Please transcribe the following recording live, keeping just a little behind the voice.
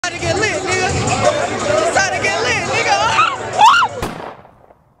time to get lit, nigga. It's time to get lit, nigga.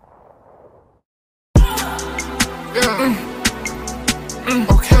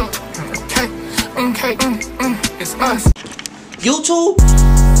 Okay. It's us. YouTube.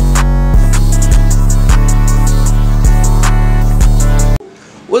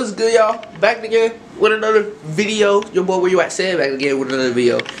 What's good, y'all? Back again with another video. Your boy wya.sebb back again with another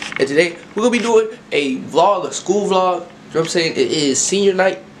video. And today we're gonna be doing a vlog, a school vlog. You know what I'm saying? It is senior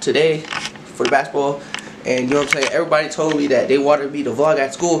night today for the basketball. And you know what I'm saying? Everybody told me that they wanted me to vlog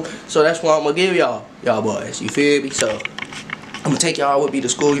at school. So that's why I'm gonna give y'all boys. You feel me? So I'm gonna take y'all with me to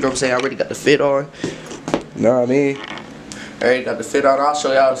school. You know what I'm saying? I already got the fit on. You know what I mean? I already got the fit on. I'll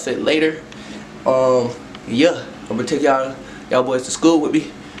show y'all the fit later. Yeah. I'm gonna take y'all boys to school with me.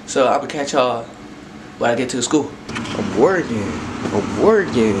 So I'm gonna catch y'all when I get to the school. I'm working.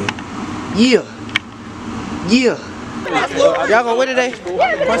 Yeah. Y'all gonna win today? Of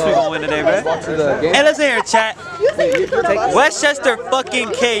course we gonna win today, man. Hey, let's hear it, chat. Westchester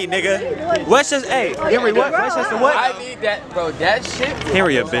fucking K, nigga. Westchester, hey, Henry, what? Westchester what? I need that, bro. That shit.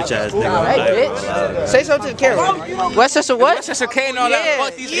 Henry, a bitch ass nigga. Hey, bitch. Say something to the camera. Westchester what? Westchester K and all that.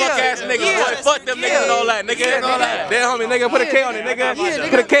 Fuck these fuck ass niggas. Boy, fuck them niggas and all that, nigga. And all that. Damn, homie, nigga. Put a K on it, nigga.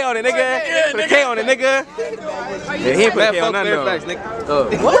 Put a K on it, nigga. Put a K on it, nigga. Yeah, he ain't put a K on nothing, though.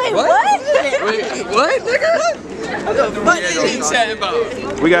 What? What, nigga? What is he chatting about?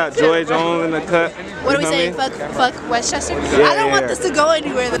 We got Joy Jones in the cut. What are we saying? Fuck Westchester? I don't want this to go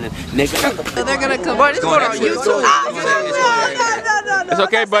anywhere. Nigga. They're gonna come. It's going on YouTube. No. It's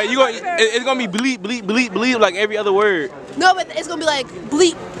okay, but it's gonna be bleep like every other word. No, but it's gonna be like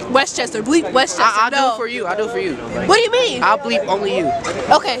bleep Westchester, bleep Westchester. I'll do it for you. What do you mean? I'll bleep only you.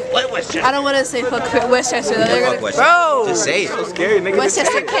 Okay. I don't want to say fuck Westchester. They're gonna, Bro. Just say it. So scary, nigga.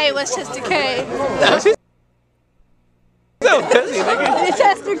 Westchester K. Westchester K.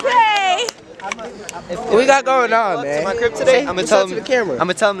 Westchester K. What we got going on, man? My crib today. I'm gonna tell them to the camera. I'm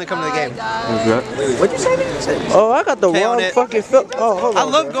gonna tell them to come to the game. What'd you say? Oh, I got the wrong fucking film. Oh, hold on. I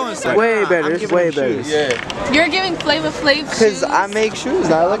love going to way better. It's way better. Yeah. You're giving Flavor Flav shoes. Cause I make shoes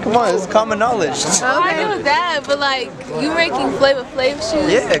now. Like, come on, it's common knowledge. I know that, but like you making Flavor Flav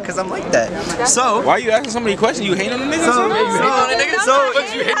shoes. Yeah, cause I'm like that. So Why are you asking so many questions? You hate on the nigga?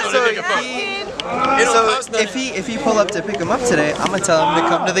 If he pull up to pick him up today, I'm gonna tell him to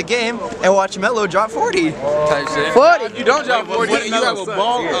come to the game and watch Melo drop 40. 40. You don't drop 40. You have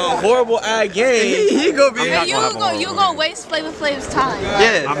a horrible eye game. He gonna be. You gonna waste Flavor Flav's time.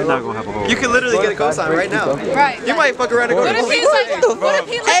 Yeah. I'm not gonna have a hole. You can literally get a cosign right now. Right. You might fuck around and go. What if he's like? What if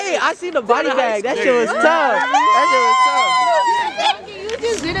he like? Hey, I see the body bag. That shit was tough. You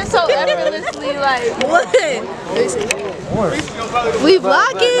just did it so effortlessly, like what? We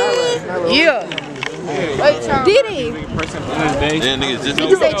vlogging. Yeah. Wait, Didi. Yeah, niggas just You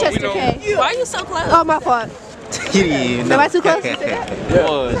can say Chester K. Why are you so close? Oh, my fault. Am I too close? Is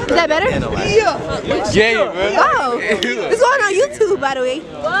that better? Yeah, man. Oh, it's going on YouTube, by the way.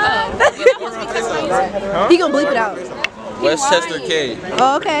 What? He gonna bleep it out. Westchester K.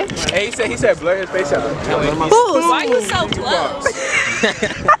 Oh, okay. Hey, he said blur his face out. Why are you so close?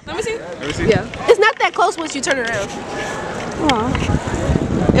 Let me see. Yeah. It's not that close once you turn around.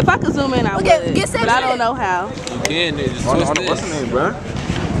 If I could zoom in, I would. But I don't know how. You can, just twist it. What's the name, bro?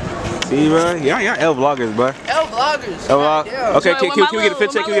 See, bro? Yeah, L vloggers, bro. L vloggers. L vlog. Okay, can we get a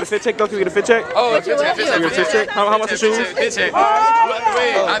fit check? Can we get a fit check, though? Can we get a fit check? Oh, fit check. How much the shoes? Fit check.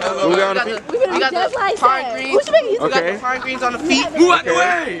 We got on the feet? We got the pine greens. We got the pine greens on the feet. Move out the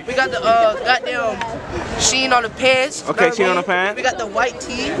way. We got the goddamn sheen on the pants. Okay, sheen on the pants. We got the white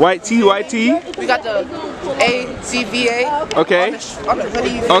tee. White tee. We got the ACVA. Okay. On the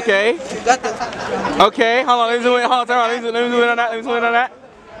hoodie. Okay. We got the. Okay. Hold on. Let me zoom in. Hold on. Let me zoom in on that.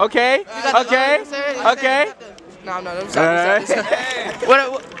 Okay. Okay. No, I'm sorry.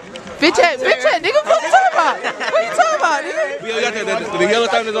 What? Bitch, nigga, what you talking about? Nigga? We got the yellow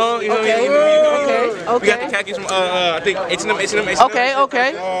thumbs on. You know what I mean? Okay. We got the khakis from I think H&M. Okay.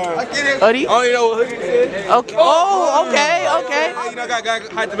 Hoodie. Oh, you know what hoodie is? Okay. Oh, okay. You know, got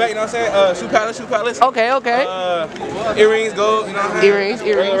hide the back. You know what I'm saying? Shoe palace. Okay. Earrings, gold. You know what I'm saying? Earrings.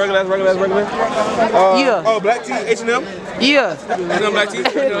 Regular. Yeah. Oh, black tee, H&M. Yeah. H&M black tee.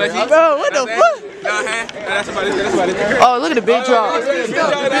 Bro, what the fuck? That's about it. Oh, look at the big drop.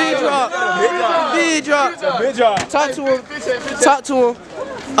 Big drop. Talk to him.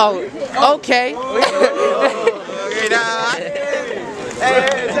 Oh, okay.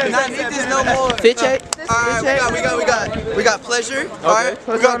 Fit check. We got pleasure. Alright.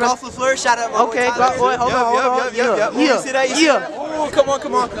 We got Golf LaFleur. Shout out. Okay. Hold on. You see that? Ooh, come on.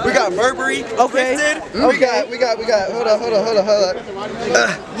 We got Burberry. Okay. We got. Hold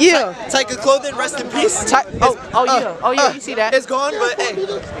on. Yeah. Tiger clothing. Rest in peace. Oh yeah. You see that? It's gone, but hey,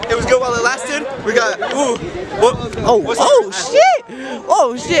 it was good while it lasted. We got. Ooh.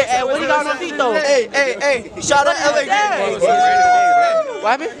 Oh shit. Hey, what you got on feet though? Hey. Shout out LA.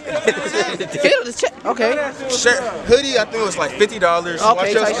 What happened? Feel the check. Okay. Shirt, hoodie. I think it was like $50.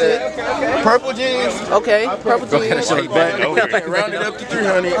 Okay. Tight shit. Purple jeans. Okay. Purple jeans. Round it up to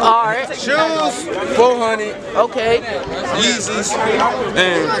 300. All right. Shoes. 400. Okay. Yeezys.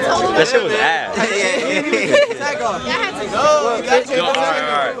 And That shit was ass.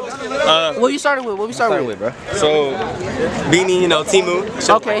 What you started with? bro? so, beanie, Temu.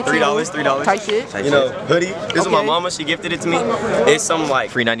 Okay. $3. Tight shit. Hoodie. This is my mama. She gifted it to me. It's some like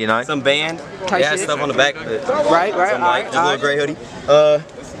 $3.99. some band. Tight It has shit. stuff on the back. But Right. some, like, just a little gray hoodie.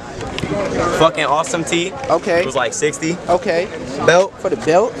 Fucking awesome tee. Okay. It was like 60. Okay. Belt. For the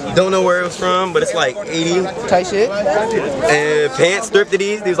belt. Don't know where it was from, but it's like 80. Tight shit. And pants, thrifted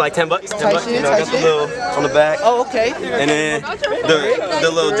these. These like $10. $10. Tight shit, Got tight the shit. little on the back. Oh, okay. And then the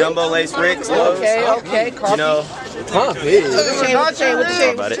little jumbo lace Ricks. Okay. What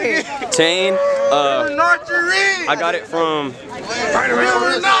the chain. I got it from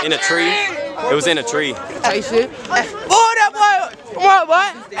in a tree. It was in a tree. Tight shit. Oh, that boy. Come on, boy.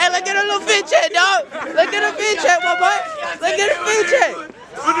 Hey, look at a little fit check, dog. Look at a fit check, my boy. Look at a fit check.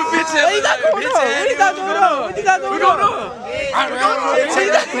 What you got going on?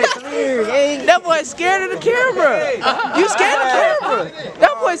 That boy's scared of the camera. You scared of the camera.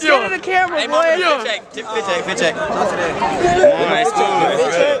 That boy's scared of the camera, boy. Fit check.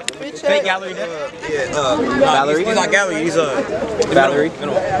 Nice. Fake gallery deck. Gallery. He's not gallery. He's Valerie.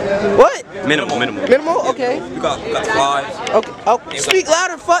 What? Minimal. Minimal? Okay. We got the fives. Okay. Oh, speak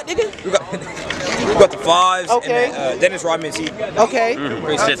louder, fuck, nigga. We got the fives. Okay. And then, Dennis Rodman tee. Okay.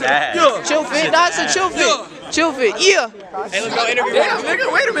 It's just ass. Chill fit. That's a chill fit. Chill fit. Yeah. Hey, let's go interview.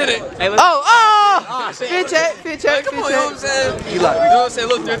 Nigga, wait a minute. Oh. Fit check. Come on, you know what I'm saying? You know what I'm saying?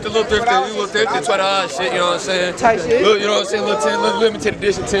 Little thrifty. You little thrifty, $20 shit, you know what I'm saying? Tight shit. Look, you know what I'm saying? Little limited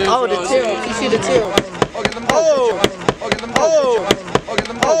edition Tim. Oh, the tail. You see the tail.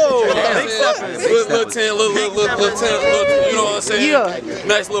 Little 10, little 10, you know what I'm saying? Yeah.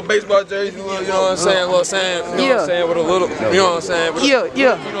 Nice little baseball jersey, you know what I'm saying? With a little, you know what I'm saying? Yeah. You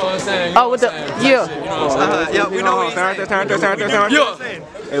know what I'm saying? Oh, with the, yeah. You know what I'm saying? Yeah, we know what he's saying. Yeah.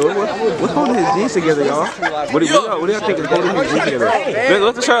 Hey, what's holding his jeans together, y'all? What do y'all think is holding his jeans together?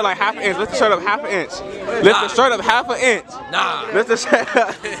 Lift the shirt up like half an inch. Lift the shirt up half an inch. Lift the shirt up half an inch. Nah. Lift the shirt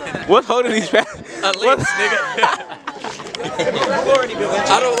up. What's holding these pants? At least, nigga.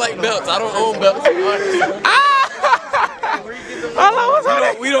 I don't like belts. I don't own belts.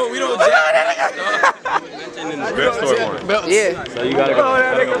 We don't jack belts. Yeah. So you gotta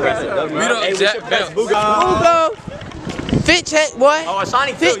go press it. We don't jack belts. Bugo. Fit check, boy. Oh,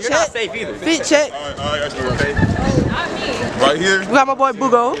 Shawnee too. You're not safe either. Fit check. Right here, We got my boy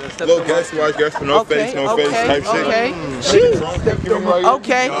Bugo. little gas watch, gas for no face type shit. Okay. Shoot. You know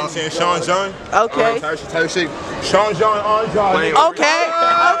Okay. what I'm saying? Sean John. Okay. Type shit. Sean John on John. Okay.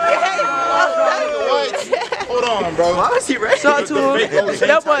 Hold on, bro. Why was he ready? Talk to him.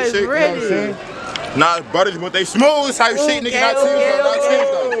 That boy is ready. Not butters, but they smooth type shit, nigga. Not teams,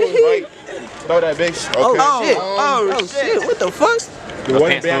 though. Right? Throw that bitch. Okay. Oh shit. Oh shit. What the fuck? The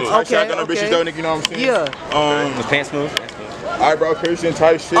one band type shit. I got no Okay, bitches though, nigga. You know what I'm saying? Yeah. Was pants smooth? Eyebrow piercing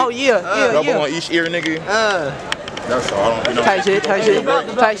type shit. Oh yeah. Double on each ear, nigga. That's all. I don't, you know. Tight shit. Tight shit.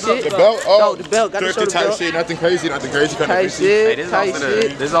 Tight shit. The belt. Oh, the belt. Gotta show thrifty the type belt. shit. Nothing crazy. Tight shit. Tight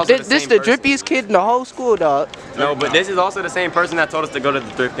shit. This the drippiest kid in the whole school, dog. No, but this is also the same person that told us to go to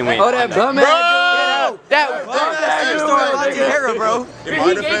the thrifting way. Oh, that bum ass dude. That Era, bro. In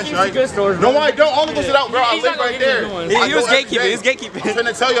my defense, right? No, I don't. All of us out, bro. I live right there. He was gatekeeping. I'm trying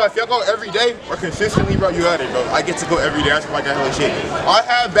to tell y'all, if y'all go every day or consistently, bro, you at it, bro. I get to go every day. That's why I got hella shit. I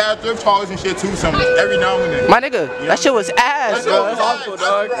have bad thrift hauls and shit too, some every now and then. My nigga, that shit was ass, bro. That's awful,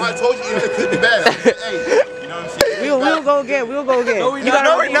 dog. I told you it could be bad. Hey, you know what I'm saying? We'll go again. We'll go again. No,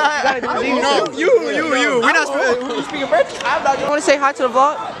 we're not. You. We're not speaking French. You want to say hi to the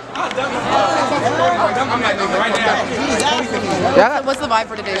vlog? What's the vibe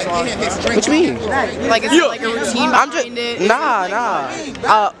for today's vlog? What you mean? Like, is it like a routine behind it? Nah.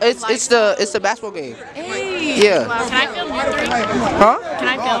 It's the basketball game. Hey. Yeah. Can I film you three? Huh? Can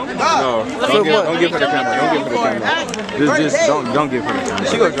I film? No, don't give her the camera. Just don't give her the camera.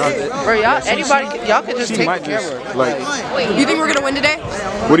 She gonna drop it. Bro, y'all can just take the camera. Like, You think we're gonna win today?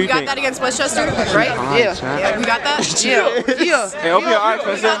 what do you We got think? that against Westchester, right? Yeah. We got that? Yeah. Hey, open your eyes,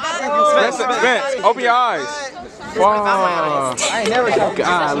 Spencer. Spence, open your eyes. There's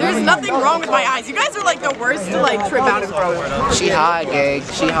nothing wrong with my eyes. You guys are like the worst to like trip out in front of. She hot, gang.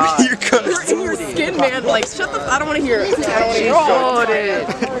 She hot. You're in your skin, man. Like, shut the. I don't want to hear it.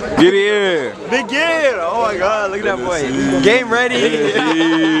 Get in. Begin! Oh my god, look at that boy. Game ready.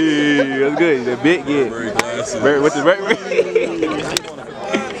 That's good. The big get. With the very.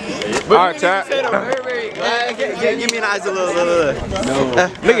 Alright, chat. Give me an eyes a little. No.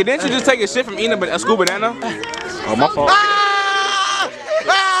 Nigga, didn't you just take a shit from eating a school banana? Oh, my fault.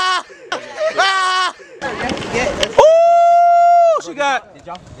 Ooh,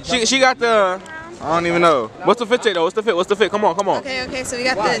 she got the. I don't even know. What's the fit though? What's the fit? Come on. Okay, so we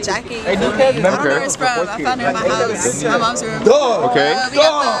got the jacket. I don't know where it's from. I found it in my house, my mom's room. Okay. We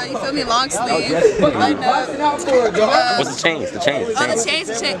got the, you feel me, long sleeve. Button up. What's the chains? The chains. Oh, the chains.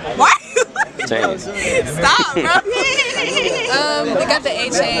 Why? Chains. Stop, bro. We got the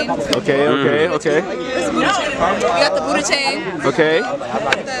A chain. Okay. Where's the Buddha chain? We got the Buddha chain. Okay.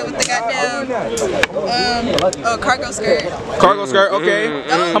 With the goddamn cargo skirt. Cargo skirt. Okay.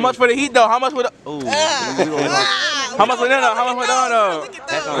 How much for the heat though? How much for the? Ooh. How much for that though? How much for that though?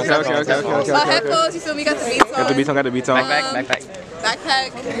 Okay. Headphones. You feel me? Got the beats on. Got the beats on. Backpack.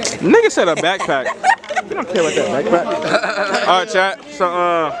 Nigga said a backpack. We don't care about that backpack. Alright, chat. So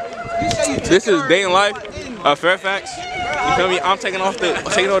this is day in life of Fairfax. You feel me? I'm taking over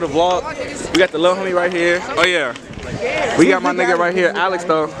the vlog. We got the little homie right here. Oh yeah. We got my nigga right here, Alex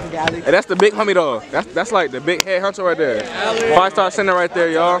though. And that's the big homie though. That's like the big head hunter right there. 5-star center right there,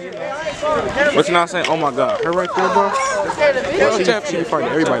 y'all. What you not saying? Oh my god, her right there, bro. World champ, she be fighting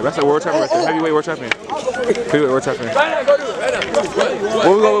everybody. That's a world champion right there. Heavyweight world champion. Heavyweight world champion.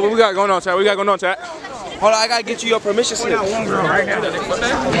 What we got going on, chat? Hold on, I gotta get you your permission slip.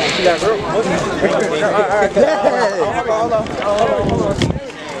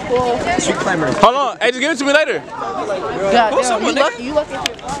 Hold on, hey, just give it to me later. God, you lucky.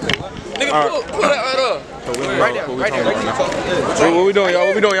 Nigga, pull that right up. Right there. What we doing,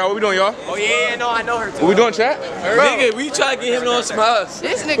 y'all? Oh yeah, no, I know her too. What we doing, chat? Nigga, we try to get him on some house.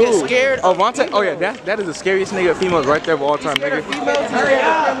 This nigga scared. Oh, Vontae? Oh yeah, that is the scariest nigga females right there of all time, nigga.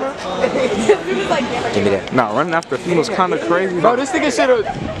 Give me that. Nah, running after females kinda crazy. Bro, this nigga should've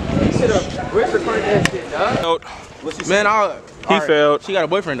recorded that shit, dog. Man, he failed. She got a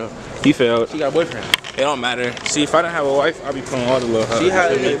boyfriend though. He failed. She got a boyfriend. It don't matter. See, if I didn't have a wife, I'd be pulling all the little husbands. She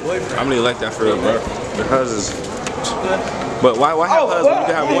had a boyfriend. I'm really like that for real, bro. The husbands. But why have husbands? You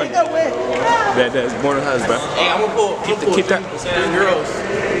can have one. That's more than husbands, bro. Hey, I'm gonna pull. Keep that. 3 girls.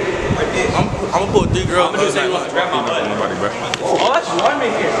 I'm gonna pull 3 girls. Oh, that's one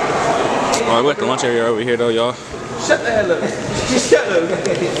man here. Oh, we got the lunch area over here, though, y'all. Shut the hell up. Shut up.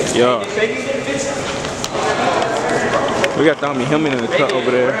 Yo. We got the homie Hillman in the cut over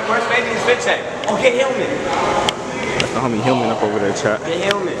there. Where's Baby's fit check? Oh, get Hillman. The homie Hillman up over there, chat. Get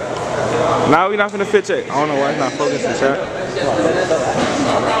Hillman. Nah, we not finna fit check. I don't know why he's not focusing, chat.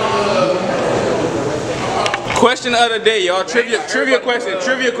 Question of the day, y'all. Trivia question.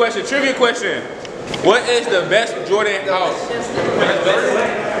 What is the best Jordan house?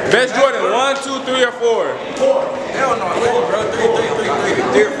 Best Jordan, 1, 2, 3, or 4? 4. Hell no, bro.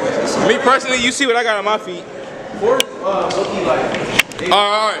 3. Me personally, you see what I got on my feet. 4.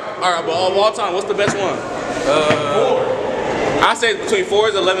 Alright, but of all time, what's the best one? 4. I say between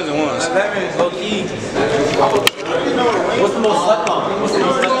 4s, 11s, and 1s. 11 is low key. What's the most slept on?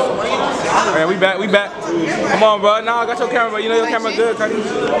 Man, we back. Come on, bro. Nah, I got your camera, bro. You know your camera good, Cuddy.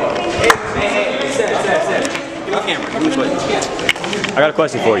 Hey, Seb. Your camera. I got a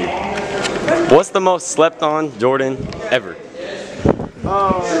question for you. What's the most slept on Jordan ever?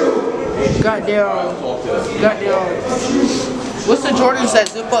 Goddamn. What's the Jordans that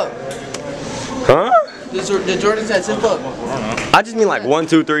zip up? Huh? The Jordans that zip up. I just mean like 1,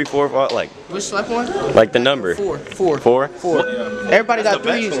 2, 3, 4, 5, like. Which slept one? Like the number. 4. 4? Everybody got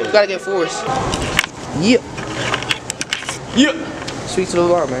 3s. You gotta get 4s. Yep. Sweet to the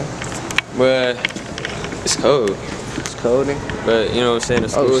Lord, man. But it's cold. It's cold, nigga. But you know what I'm saying? The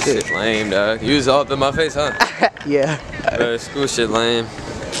school shit lame, dog. You was all up in my face, huh? Yeah. But school shit lame.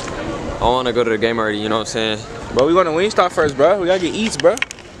 I wanna go to the game already, you know what I'm saying? Bro, we going to Wingstop first, bro. We gotta get eats, bro.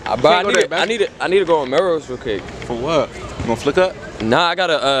 But I need to go on Melrose real quick. For what? You gonna flick up? Nah, I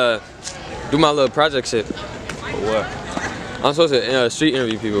gotta do my little project shit. For what? I'm supposed to street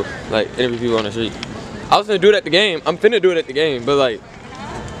interview people, like interview people on the street. I was finna do it at the game. I'm finna do it at the game, but like.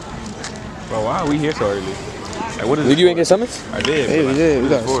 Bro, why are we here so early? Like, what is Did you ain't get summons? I did. Hey, we did. We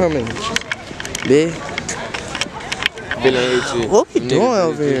got summons. Big. What we doing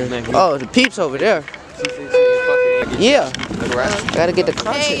over here? Oh, the peeps over there. Yeah. Gotta get the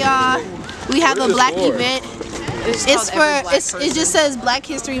content. Hey y'all, we have a black event. It just says Black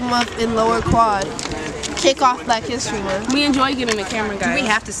History Month in lower quad. Kick off Black History Month. We enjoy getting the camera, guys. We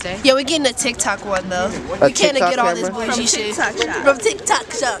have to stay. Yeah, we're getting a TikTok one though. We can't get all this bougie shit from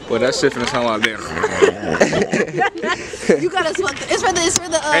TikTok shop. Well, that shit finna sound like that. You gotta smoke. It's for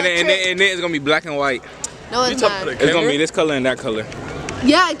the. And then it's gonna be black and white. No, it's not. It's gonna be this color and that color.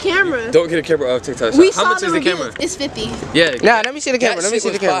 Yeah, camera. Don't get a camera off TikTok. How much is the camera? It's 50. Yeah. Nah, let me see the camera. Let me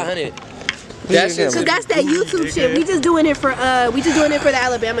see the camera. 500. That shit. So that's that YouTube shit. We just doing it for the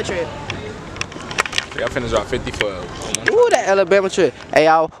Alabama trip. Y'all finna drop 50 for. Ooh, that Alabama trip. Hey,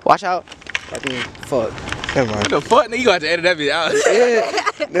 y'all, watch out. Fuck. Never mind. What the fuck, nigga? You got to edit that video out. Yeah,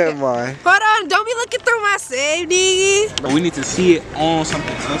 never mind. Hold on, don't be looking through my save, nigga. We need to see it on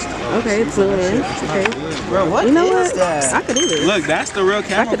something else. Okay, so okay. Bro, what You know is what? that? I could do this. Look, that's the real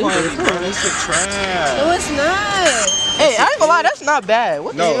camera quality, bro. This shit trash. No, it's not. Hey, I ain't gonna lie, that's not bad.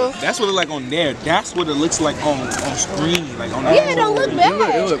 What the hell? No, that's what it like on there. That's what it looks like on screen, like on. Yeah, it don't look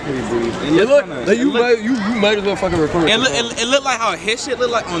bad. It look pretty brief. You might as well fucking record. It looked like how his shit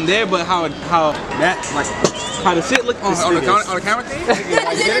looked like on there, but how that like how the shit look on the camera thing.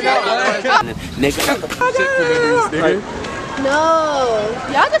 No,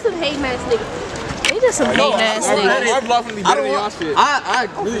 y'all just some hate ass niggas. They just some hate ass niggas. Our vlog finna be better than y'all shit. I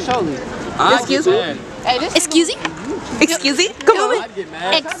really surely. Excuse me? Hey, excuse me? Excuse me? Come on.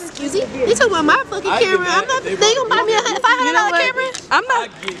 Excuse me? They talking about my fucking camera. I'm not. They gonna buy me a $500 camera? I'm not.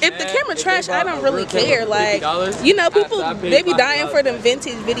 If the camera trash, I don't really care. Like, you know, people they be dying for them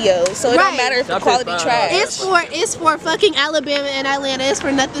vintage videos, so it don't matter if the quality trash. It's for fucking Alabama and Atlanta. It's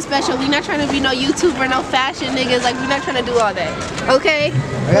for nothing special. We not trying to be no YouTuber, no fashion niggas. Like, we not trying to do all that. Okay?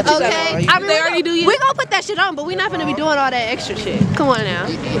 Okay? I mean, They already do you. we gonna put that shit on, but we not gonna be doing all that extra shit. Come on now.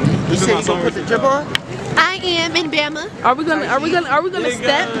 You said you gonna put the drip on? I am in Bama. Are we gonna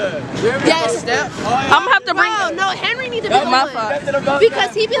step? Yes. I'm gonna have to bring. No, Henry need to be my going. fault.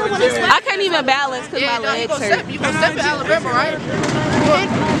 Because he be the one that's sweating. I can't even balance because my legs hurt. You gonna step in Alabama, right?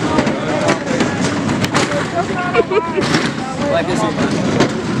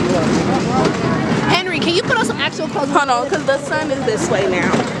 Henry, can you put on some actual clothes? Hold on, because the sun is this way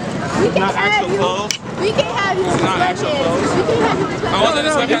now. We can't have you. We can't have you in sweatpants. We can't have you in sweatpants. I wasn't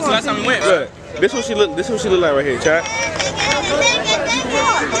in sweatpants last time we went. Look, this what she look. This what she look like right here, chat.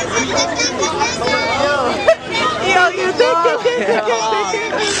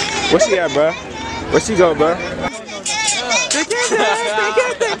 Where she at, bro? Where she go, bro?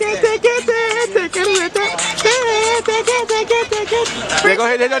 Yeah, go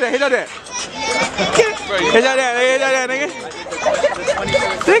ahead, hit that, hit that. Hit that, nigga.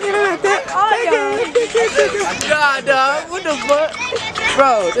 God, dog. What the fuck?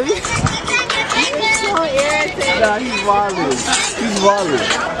 Bro, So irritating. nah, he's wildin'. He's wildin'.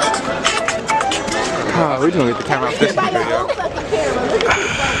 Oh, we gonna get the camera off this Buy your video. own fucking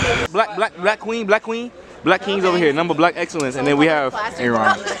camera. Black queen. Black King's over here, number Black Excellence, and then we have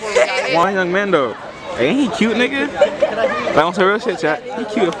Aaron. One young man though. Hey, ain't he cute, nigga? Like on some real shit, chat. He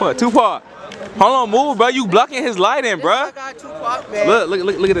cute as fuck. Tupac. Hold on, move, bro. You blocking his lighting, bro. I got Tupac, man.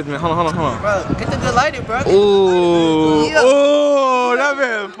 Look at this, man. Hold on. Bro, get the good lighting, bro. Ooh, that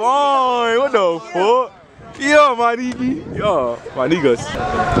man fine. What the fuck? Yo, my nigga. Yo, my niggas.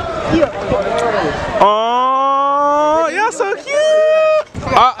 Oh, y'all so cute.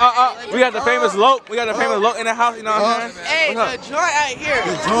 We got the famous Loke. We got the famous Loke in the house. You know what I'm saying? Hey, the joint right here.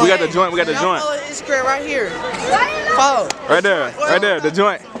 We got the joint. We got the joint. Follow Instagram right here. Follow. Right there, the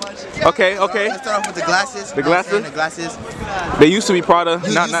joint. Okay. Let's start off with the glasses. The glasses? The glasses. They used to be Prada.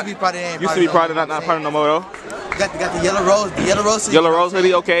 Used to be Prada, not Prada no more though. Got the yellow rose. The yellow rose hoodie. Yellow rose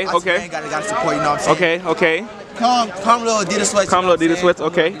hoodie. Okay. Gotta support. You know what I'm saying? Okay. Calm little Adidas sweats. Calm little Adidas sweats.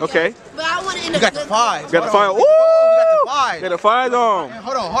 Okay. But I want to end You got the fives. Got the fire. Ooh. We got the fives. Got the fires on.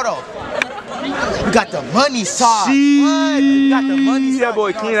 Hold on. We got the money side. We got the money side. That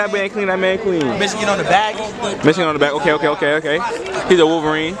boy clean. That man clean. Michigan on the back. Michigan on the back. Okay. He's a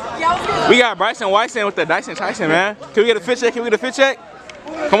Wolverine. We got Bryson Whiteson with the Dyson Tyson, man. Can we get a fit check?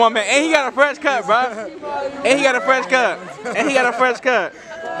 Come on, man. And he got a fresh cut, bro. And he got a fresh cut.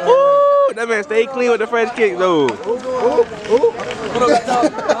 Woo! That man stay clean with the fresh kick, though. Go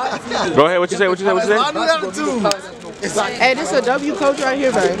ahead. What you say? Hey, this is a W coach right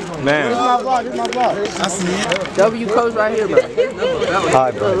here, man. Man. This is my vlog. I see it. W coach right here, man.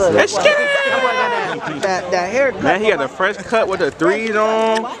 Hi, bro. That haircut. Man, he got the fresh cut with the threes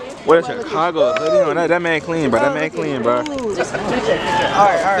on. What is Chicago? That man clean, bro. That man clean, bro.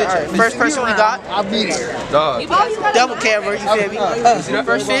 Alright. First person we got. I'll be there. Dog. Double camera, you feel me?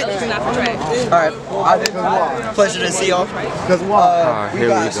 First fit. Alright. Pleasure to see y'all. We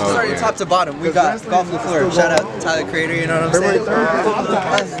got, starting top to bottom, we got Golf the Floor. Shout out Tyler Creator, you know what I'm saying?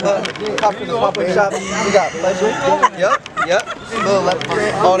 Top of the pop-up shop, we got Pleasure. Yep. Little left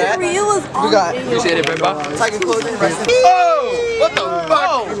print, all that. We got Tiger Clothing, rest in peace. Oh! What the fuck?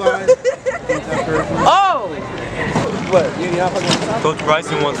 Oh! What? Coach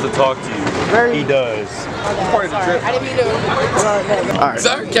Bryson wants to talk to you. He does. I didn't mean to. Alright.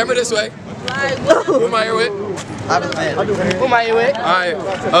 Sir, camera this way. Who am I here with? Who am I here with? Alright.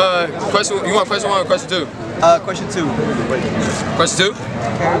 Question. You want question 1 or question 2? Question 2. Question 2?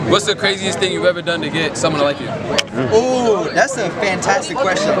 What's the craziest thing you've ever done to get someone to like you? Ooh, that's a fantastic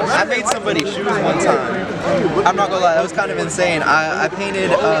question. I made somebody shoes one time. I'm not gonna lie, that was kind of insane. I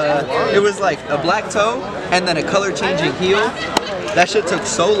painted, it was like a black toe and then a color changing heel. That shit took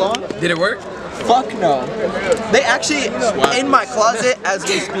so long. Did it work? Fuck no. They actually, in my closet as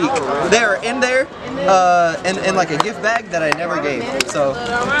we speak, they're in there, in like a gift bag that I never gave, so.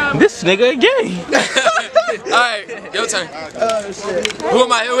 This nigga gay. Alright, your turn. Who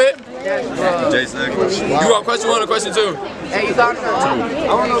am I here with? Jason. You want question 1 or question 2? Hey, you got it.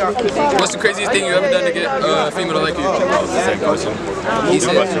 What's the craziest thing you ever done to get a female to like you? Same question. He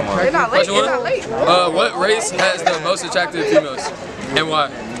said, They're not late. question They're 1? not late. What race has the most attractive females? And why?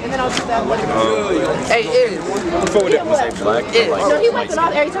 Hey, Izzy. Before we did say black, Izzy. like, No, he wakes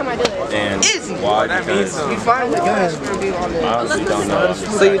up every time I do it. and Izzy. why? Because You find what guys gonna be on I there. honestly don't know.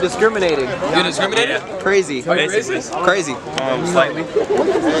 So you're discriminating. You're discriminated? Crazy. Are you racist? Crazy. Slightly.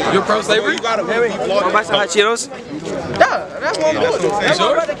 You're pro-slavery? Want buy some hot Cheetos? Yeah, that's what I'm doing. You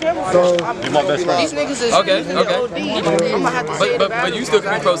sure? You're my best friend. These niggas is Okay. OD. I'm gonna have to say it about But you still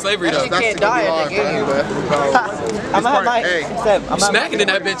can be pro-slavery though. You can't die at the game, bro. I'm gonna have my You smacking in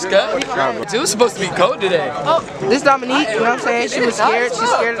that bitch, cut. It was supposed to be cold today. Oh, this Dominique, you know what I'm saying? She was scared. She's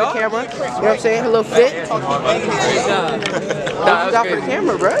scared of the camera. You know what I'm saying? Her little fit. What you got for the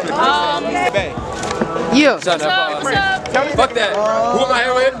camera, bro? Yeah. Shut up. Fuck that. Who am I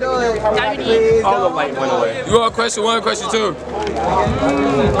here with? All the light went away. You want question 1 or question 2?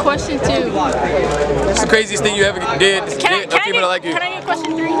 Question 2. What's the craziest thing you ever did to get a female to like you? Can I get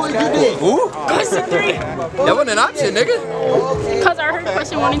question 3? Who? Question 3. That wasn't an option, nigga. Because I heard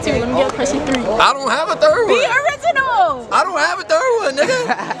question 1 and 2. Let me get question 3. I don't have a third one. Be original. I don't have a third one, nigga.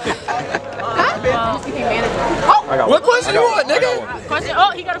 What question you want, nigga? Question.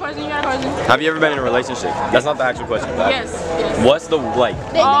 Oh, he got a question. You got a question. Have you ever been in a relationship? That's not the actual question. Yes. What's the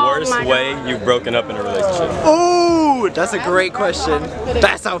worst my way you've broken up in a relationship? Ooh, that's a great question.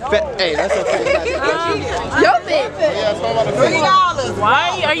 That's a hey, that's a fantastic question. Yo, bitch. $3.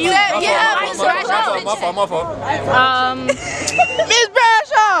 Why are you? My fault. Miss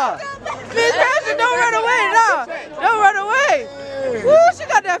Bradshaw! Miss Bradshaw, don't run away, no! Don't run away! Woo, she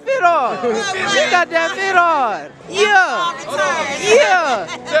got that fit on! She got that fit on! Yeah!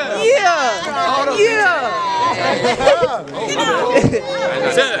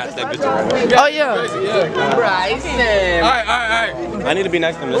 Oh yeah! Alright. I need to be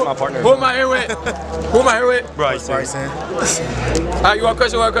next to him. That's my partner. Who am I here with? Bryson. Alright, you want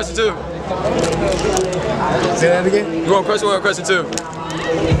question 1 or question 2? Say that again? You want question 1 or question 2?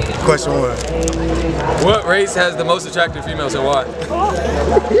 Question 1. What race has the most attractive females and why?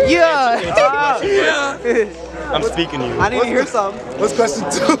 Yeah! I'm speaking to you. I need to hear something. What's question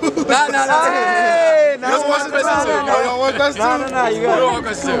 2? Nah. Hey, What's question 2? You don't want question 2? No, you You got don't want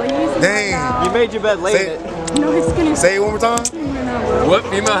question 2? Dang. You made your bed late. Say it one more time. What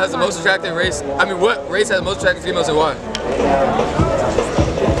female has the most attractive race? I mean, what race has the most attractive females and why?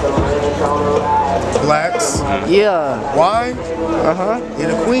 Blacks. Yeah! Why?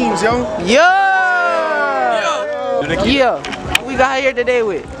 You're the queens, yo. Yeah! We got her here today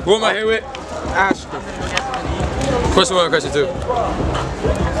with. Who am I here with? Ashton. Question 1 or question 2?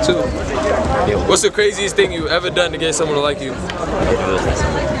 2. What's the craziest thing you ever done to get someone to like you?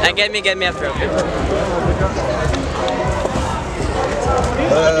 And get me after. I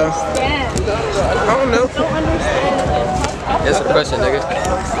don't know. Answer the question, nigga.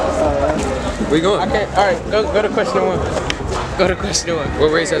 Where you going? Okay, alright, go to question 1. Go to question 1.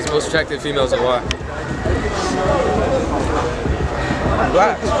 What race has the most attractive females and why?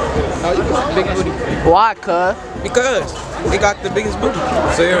 Black. Big booty. Why, cuz? Because they got the biggest booty.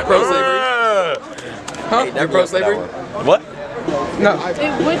 So you're pro-slavery? Huh? You're pro-slavery? What? No. It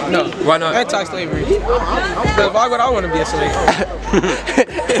would be. No. Why not? Anti-slavery. Because why would I want to be a slave?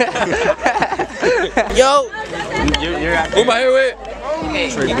 Yo! Who am I here with? You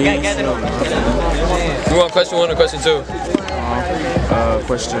want question 1 or question 2?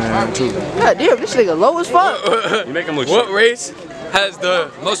 Question 2. God damn, this nigga low as fuck. You make him look What race has the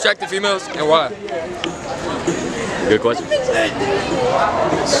most attractive females and why? Good question.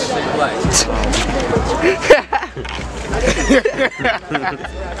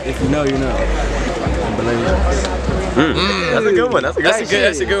 If you know, you know. That's a good one. That's a good one.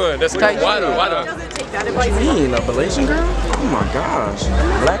 That's a good one. That's a good one. Why though? Why though? What do you mean, a Malaysian girl? Oh my gosh.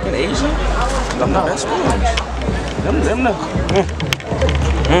 Black and Asian? I'm the best ones. Them the.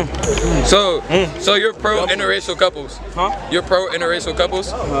 So you're pro interracial couples? Huh? You're pro interracial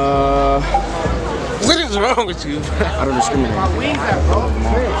couples? What is wrong with you? I don't discriminate.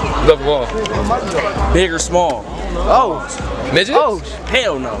 Love them all. Big or small? Oh. Midgets? Oh.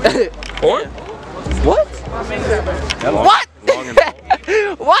 Hell no. Or? What? What?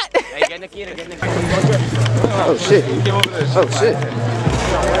 What? Oh shit. Oh shit.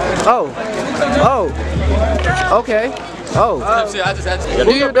 Oh. Oh. Okay. Oh. I just had to.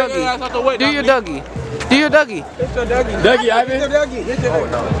 Do your Dougie. Do your Dougie. Do your Dougie. Dougie, Ivan.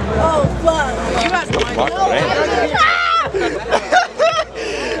 Oh, fuck. You got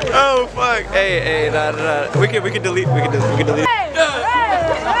Oh fuck! Hey, nah. We can delete. We can delete.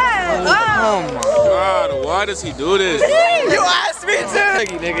 Oh my god! Why does he do this? You asked me to.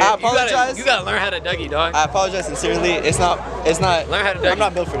 Dougie, nigga. I apologize. You gotta learn how to Dougie, dog. I apologize sincerely. It's not. Learn how to Dougie. I'm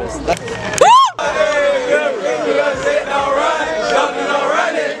not built for this.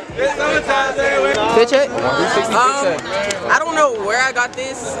 Bitch it. I don't know where I got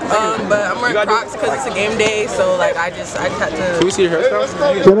this, but I'm wearing Crocs because it's a game day, so like I just had to. Can we see your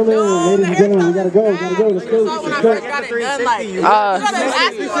hairstyle? Gentlemen, ladies and gentlemen, we gotta go. Let's go. When I first got it done, like you gotta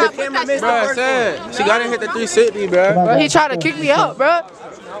ask me for Bruh, said she gotta hit the 360, bruh. He tried to kick me out, bruh.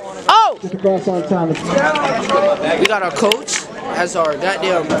 Oh! Get the cross on time. We got our coach as our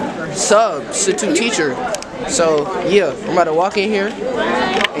goddamn substitute teacher. So yeah, I'm about to walk in here.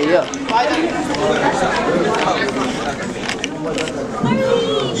 And yeah.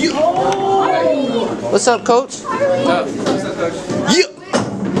 What's up, coach? Yeah.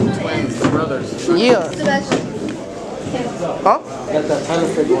 Yeah. Huh?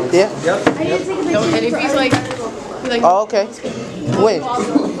 Yeah. And if he's like Oh, okay. When? As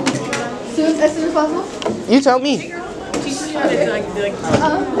soon as possible? You tell me.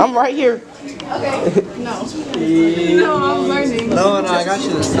 I'm right here. Okay. No, I'm learning. No, I got you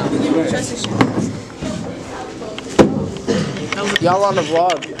this time. Y'all on the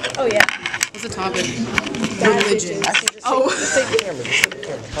vlog. Oh yeah. What's the topic? Religion. Oh.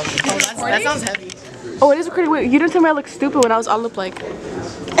 That sounds heavy. Oh, it is pretty weird. You didn't tell me I looked stupid when I was on lip like.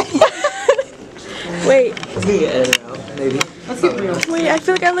 Wait. Maybe. Let's get real. Wait, I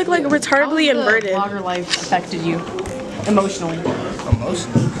feel like I look like retardedly inverted. How vlogger life affected you emotionally?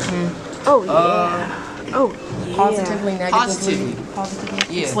 Emotionally? Oh yeah. Oh. Positively, negatively?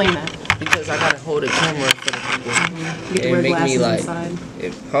 Positively. Yeah. Explain that. Because I gotta hold a camera in front of people. You get to wear glasses inside.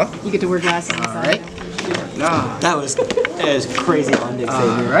 Huh? You get to wear glasses inside. Right? Nah. That was crazy on Nick's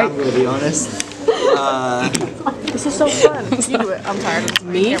right? I'm gonna be honest. This is so fun. You do it. I'm tired of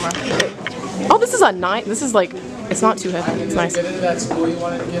Me? Oh, this is a nice. This is like, it's not too heavy. It's nice.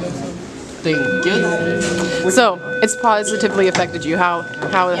 So it's positively affected you. How's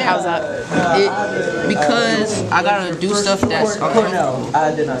that? Because I gotta do stuff that's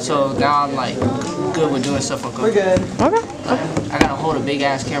uncomfortable. So now I'm like good with doing stuff uncomfortable. We're good. Okay. I gotta hold a big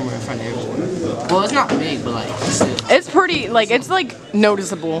ass camera in front of everyone. Well, it's not big, but like still. It's pretty, like, it's like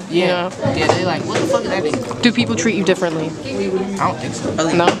noticeable. Yeah. You know? Yeah, they like, what the fuck is that thing? Do people treat you differently? I don't think so.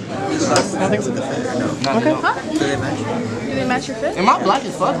 No? I think so. No, Okay. Do they match your fit? Am I black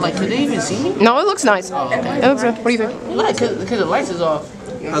as fuck? Like, could they even see me? No, it looks nice. Oh, okay. It looks good. What do you think? Like, because the lights is off.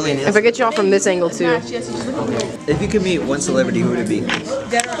 If I get you off from this angle too. If you could meet one celebrity, who would it be?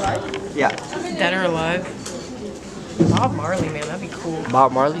 Dead or alive? Yeah. Dead or alive? Bob Marley, man, that'd be cool.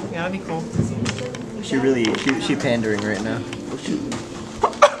 Bob Marley? Yeah, that'd be cool. She pandering right now.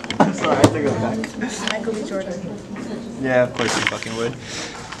 I'm sorry, I took it back. Michael B. Jordan. Yeah, of course you fucking would.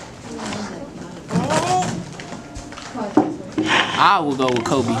 I will go with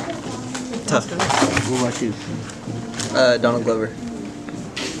Kobe. Tough. What about you? Donald Glover.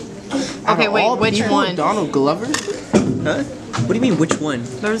 Okay, wait, which one? Donald Glover? Huh? What do you mean, which one?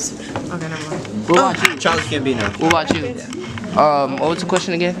 There's. Okay, never mind. What about you? Charles Gambino. What about you? What was the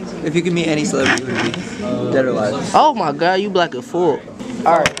question again? If you could meet any celebrity, who would it be? Dead or alive? Oh my god, you black as full.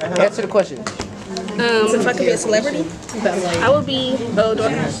 Alright, answer the question. If I could be a celebrity, I would be. Oh, do I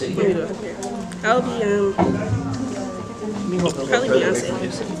have to? Let me do it. I would be probably Beyonce.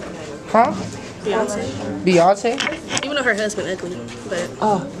 Huh? Beyonce. Beyonce? Even though know her husband ugly, but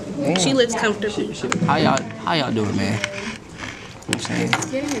damn. she lives comfortably. How y'all doing, man? You know what I'm saying?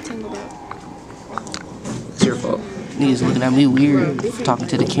 It's your fault. Niggas looking at me weird for talking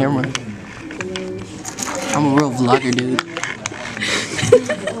to the camera. I'm a real vlogger, dude.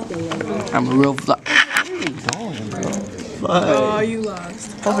 I'm a real vlog. Oh, you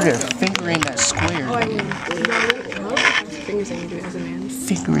lost. Over there, fingering that square. Oh, I mean, fingers ain't do it as a man.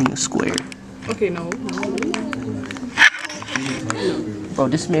 Fingering a square. Okay, no. Bro,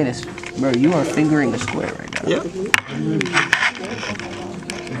 this man is. Bro, you are fingering a square right now. Yep.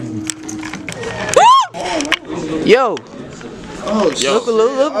 Yo. Oh,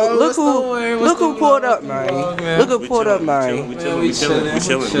 Look who pulled up, man. Look who pulled up, man. We chilling. Them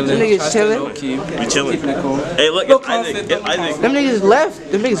niggas chilling. We chilling. Hey, look, Isaac. Them niggas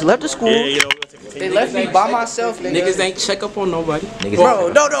left. Them niggas left the school. Yeah, they left me by myself, nigga. Niggas ain't check up on nobody.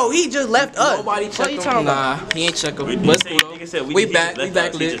 Bro, no, he just left us. Nobody What check you up talking on. about? Nah, he ain't check up. We back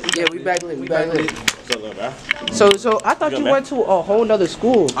lit. Yeah, we back lit. So I thought you went to a whole nother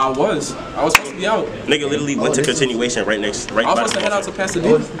school. I was supposed to be out. Nigga literally went to continuation right I was supposed to head out to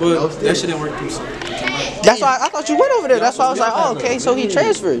Pasadena, but that shit didn't work through. So that's why I thought you went over there. That's why I was like, oh, okay, so he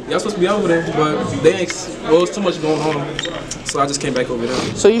transferred. Yeah, I was supposed to be over there, but they ain't. Well, it was too much going on, so I just came back over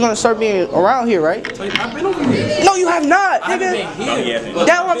there. So you're gonna start being around here, right? I've been over here. No, you have not, I nigga. haven't been here.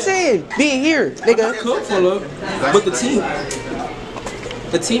 That's what I'm saying. Being here, nigga. I could pull up, but the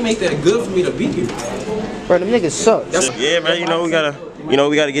team ain't that good for me to be here. Bro, them niggas suck. Yeah, man. You know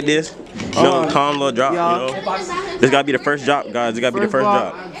we gotta get this. You know, calm little drop. You know, this gotta be the first drop, guys. This gotta be the first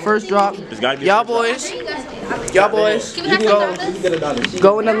drop. First drop. This gotta be. Y'all boys,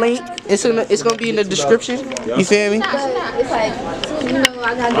 go in the link. It's gonna be in the description. You feel me? It's like, you know,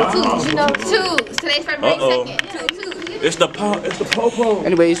 I gotta get two. You know, two. Today's February 2nd. Two. It's the po.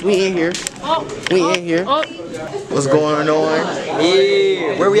 Anyways, we in here. What's going on?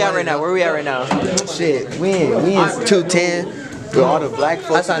 Yeah. Where we at right now? Shit, we in 210 with all the black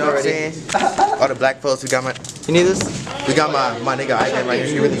folks. You know what I'm saying? All the black folks. We got my. You need this? We got my nigga Ivan right here.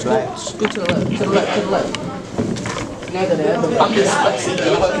 He really black. Scoot to the left. I'm just.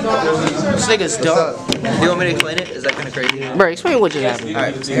 This nigga's dumb. Do you want me to explain it? Is that kind of crazy? Bro, explain what just happened.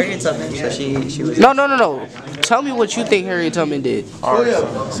 Alright, so Harriet Tubman, so she was... No. Tell me what you think Harriet Tubman did.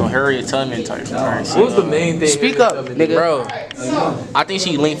 Alright, so Harriet Tubman type. Alright, what was the main thing? Speak up, nigga. Bro, I think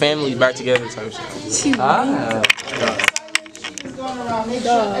she linked families back together type shit. She thought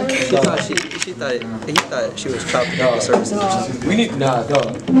he thought she was child protective services or something. We need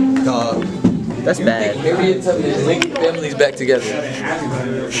Dog. That's bad. Harriet Tubman linked families back together.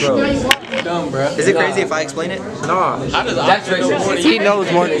 Bro, dumb, bro. Is it crazy if I explain it? Nah, that's racist. He knows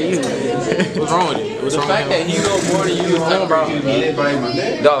more than you. What's wrong with it? What's wrong with that he knows more than you, bro?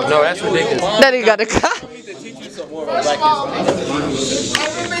 No, that's ridiculous. That nigga got the cop.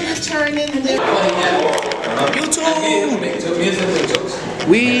 YouTube.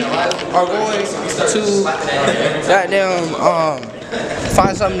 We are going to goddamn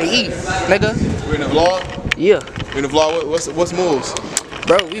find something to eat, nigga. We're in the vlog? Yeah. We're in the vlog. What's moves?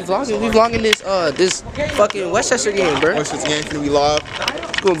 Bro, we vlogging this fucking Westchester game, bro. Westchester game finna be live.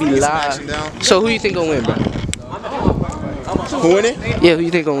 It's gonna be live. So who you think gonna win, bro? Who winning? Yeah, who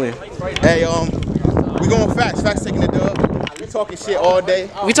you think gonna win? Hey, we going facts. Facts taking the dub. We talking shit all day.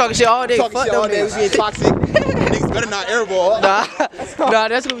 We talking shit all day. Fuck them niggas. We being toxic. Niggas better not airball. Nah,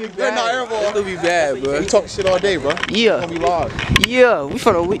 that's gonna be bad. Better not airball. That's gonna be bad, bro. We talking shit all day, bro. Yeah. It's gonna be live. Yeah, we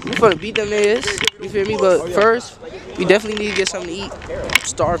finna beat them niggas. You feel me? But first, we definitely need to get something to eat. I'm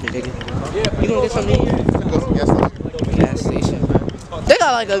starving, nigga. You gonna get something to eat? Gas station, bro. They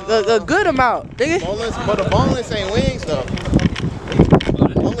got like a good amount, nigga. But the boneless ain't wings though.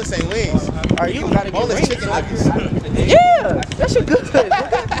 Boneless ain't wings. Alright, you gotta get boneless chicken nuggets. Yeah, that shit good.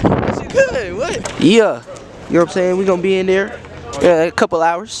 That shit good. What? Yeah. You know what I'm saying? We gonna be in there a couple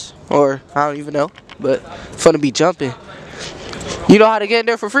hours, or I don't even know, but fun to be jumping. You know how to get in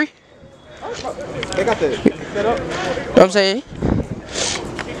there for free? They got the set up. You know what I'm saying?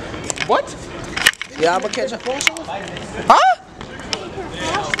 What? Yeah, I'm gonna catch up. Huh?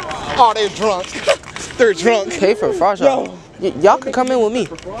 Oh, they're drunk. They're drunk. Pay for a fry shop. Y'all can come in with me.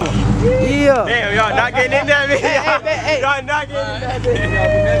 Yeah. Damn, y'all not getting in that video. Y'all not getting in that video.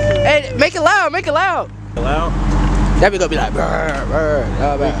 Hey, make it loud. Loud? That be gonna be like, brr, brr.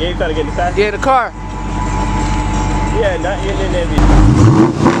 You ain't trying to get in the car? Get in the car. Yeah, not getting in that video.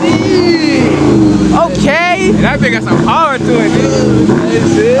 Okay. That bitch got some power to it,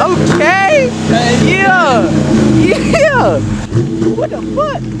 dude. Okay. Yeah. What the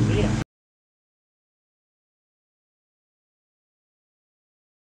fuck?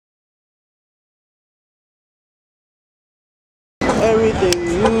 Everything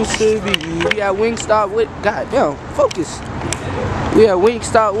used to be. We got Wingstop with it. God damn, focus. We got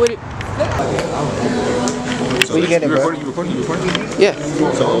Wingstop with it. So we get it, bro. You recording? Yeah.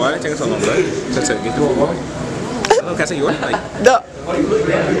 So why did it take so long, bro? To get the football? Can I say you order? Like, no.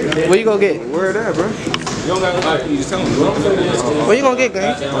 Where you gonna get? Where it at, bro? You don't got you just tell me. What you gonna get,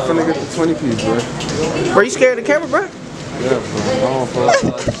 gang? I'm finna get the 20 piece, bro. Bro, you scared of the camera, bro? Yeah, bro.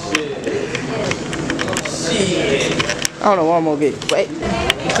 I don't know what I'm gonna get. Wait.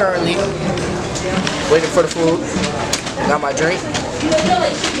 I'm currently waiting for the food. Got my drink.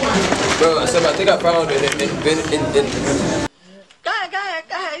 Bro, I think I found it. Go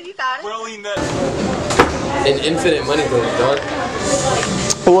ahead, you got it. An infinite money goal, dog.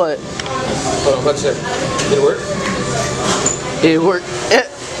 What? Hold on, let's check. Did it work? It worked.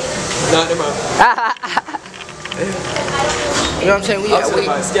 Nah, never mind. You know what I'm saying? We got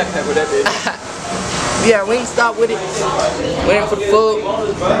Wingstop with it. Waiting for the food. You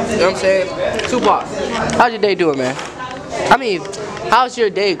know what I'm saying? Tupac, how's your day doing, man? I mean, how's your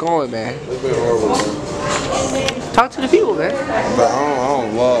day going, man? It's been horrible, man. Talk to the people, man. But I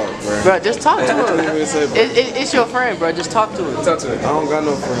don't vlog, bro. Bro, just talk to him. It's your friend, bro. Just talk to him. Talk to him. I don't got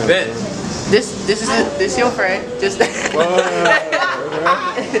no friends. Ben. This your friend. Just. Bro,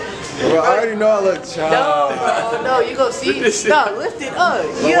 I already know I look child. No, you go see. No, lift it up.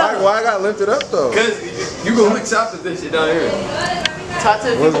 Yeah. Why I got lifted up though? Cause you gonna look chopped at this shit down here. Talk to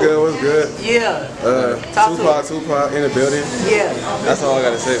the people. What's good? Yeah. Tupac in the building. Yeah. That's all I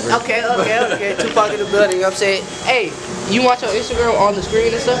gotta say, bro. Okay. Tupac in the building. You know what I'm saying? Hey, you want your Instagram on the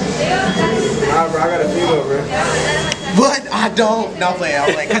screen and stuff? Nah, bro, I got a female, bro. What? I don't. No, play.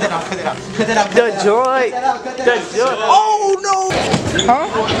 I'm like, cut it off. The joy. Oh no. Huh?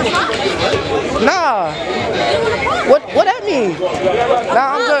 Nah. What that mean?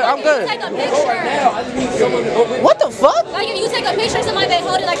 Nah, I'm good. Take a picture. What the fuck? Like if you take a picture of somebody, they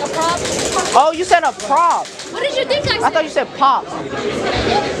hold it like a prop. Oh, you said a prop. What did you think I said? I thought you said pop.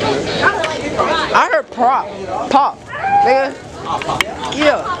 I heard prop. Pop. Nigga.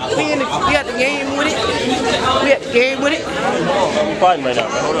 Yeah. We got the game with it. I'm fighting right now,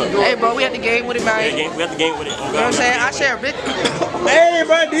 man. Hold up. Hey, bro, we had the game with it, man. We got the game with it. You know what I'm saying? I share a bit. Hey,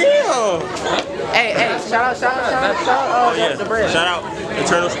 bro, deal. Hey, shout out the brand. Shout out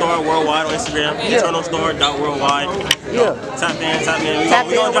Eternal Store Worldwide on Instagram. Yeah. EternalStore.worldwide. Yeah. Tap in.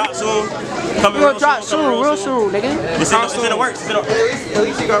 We gonna drop soon. We're gonna drop real soon, nigga. It's in the works. At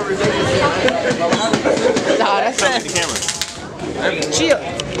least you got reviews. Nah, that's the camera. Chill.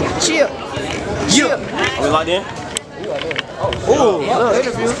 Are we locked in? Ooh,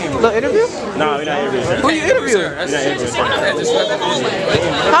 little interview? Nah, we're not interviewing. Who you interviewing?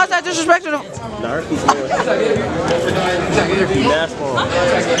 How's that disrespectful?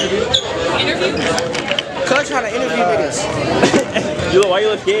 Cuz trying to interview niggas. Why you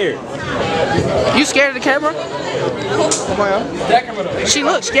look scared? You scared of the camera? She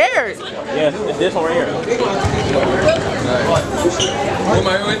looks scared. Yeah, it's this one right here. Who am I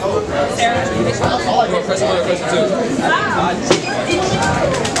with? Sarah. You want press 1 or press 2?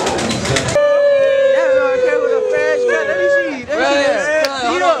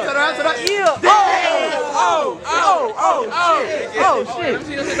 Oh shit.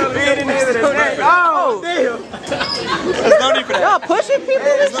 There's no need for that. Y'all pushing people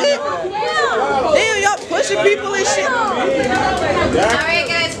and shit? Damn, y'all pushing people and shit. Alright,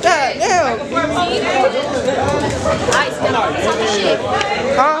 guys. God damn.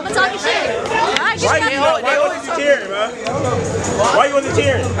 I'm talking shit. Why you wasn't cheering, bro? Why you wasn't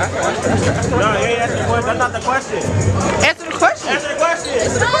cheering? No, you ain't answering the question. That's not the question. Answer the question. Answer the question.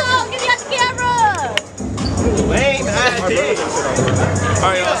 Oh, get me out the camera. Wait,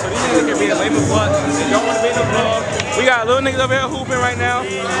 Alright, y'all, so these niggas can be a lame vlog. They don't want to be in the vlog. We got little niggas over here hooping right now.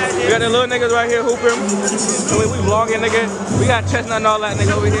 We got the little niggas right here hooping. We vlogging, nigga. We got Chestnut and all that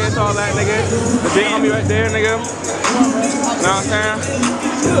nigga over here, it's all that nigga. The big homie right there, nigga. Know what I'm saying?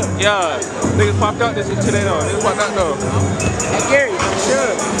 Yeah, niggas popped up this today though. Niggas popped up though. Hey Gary,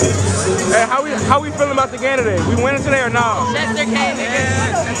 sure. Hey, how we feeling about the game today? We winning today or no? Chester K,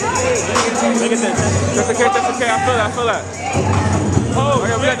 nigga. Chester K, I feel that. Oh,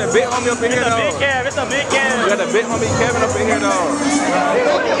 yeah, we got the big homie up in here though. It's a big cab. We got the big homie Kevin up in here though.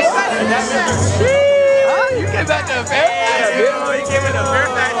 You came back to FAIRFAX. He came in the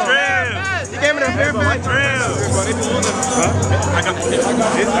FAIRFAX Trail. He came in the FAIRFAX Trail. I got this.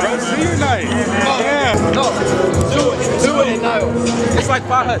 It's senior night. Yeah. No, do it and no. It's like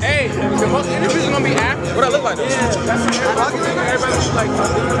 5 huts. Hey, the most interviews are gonna be after. What I look like though? Everybody's like,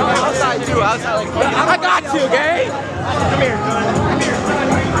 outside you, outside like, I got you, gang. Come here.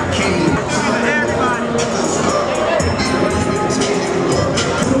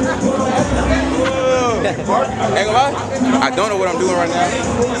 doing right now.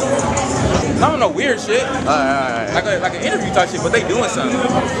 I don't know, weird shit. Like an interview type shit, but they doing something.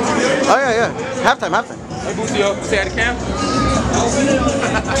 Oh yeah. Halftime. Hey, Busio, say hi to Cam.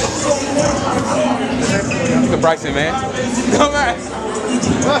 Look at Bryson, man. Come on.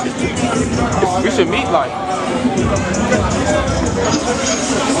 We should meet like.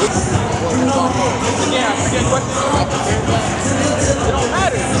 Yeah, again, question. It don't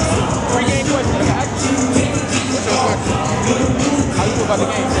matter. Free game question. What's your question? How you feel about the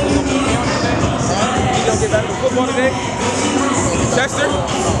game? You gonna get back to football today? Chester?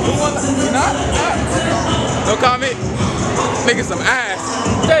 Who won? You not? No comment? Making some ass.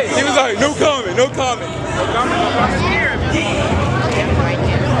 He was like, no comment.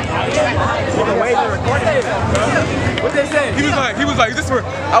 What they say? He was like, this where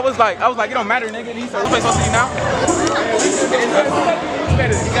I was like, it don't matter, nigga. He said, what's supposed to see now?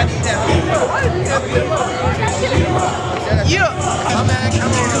 Yeah.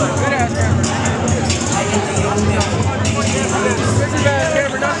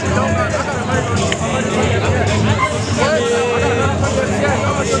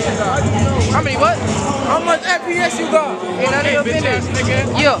 How many what? How much FPS you got? Hey, none of your business, nigga.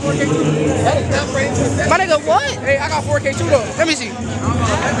 Yeah. My nigga, what? Hey, I got 4K too though. Let me see. Nigga,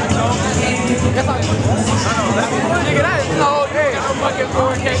 that is cold. Hey, I'm fucking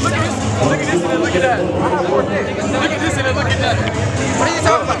 4K. Look at this. Look at this and look at that. I got 4K. Look at this and look at that. What is he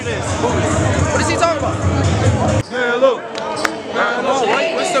talking about? What is he talking about? Man, look.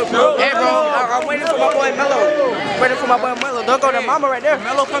 What's up, bro? Hey, bro, I'm waiting for my boy Mello. Don't go to mama right there.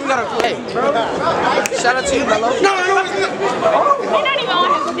 Mello, come got a play, bro. Shout out to you, Mello. No. They don't even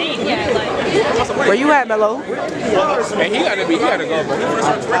all have state yet. Like. Where you at, Mello? Man, he gotta go, bro.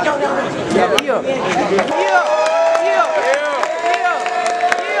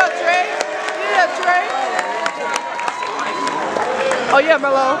 Yeah, Trey. Oh yeah,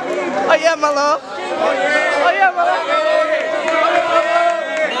 Mello.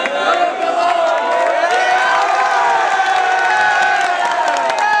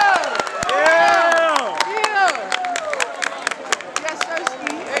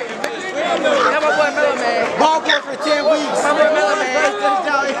 Ball boy for 10 weeks. My boy Mello, man.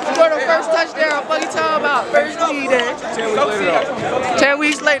 Scored the first touchdown. What you talking about? First G there. 10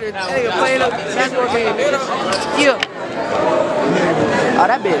 weeks later. That nigga playing a basketball game. Yeah. Oh,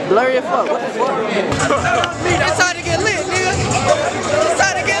 that bitch blurry as fuck. What the fuck? It's time to get lit, nigga.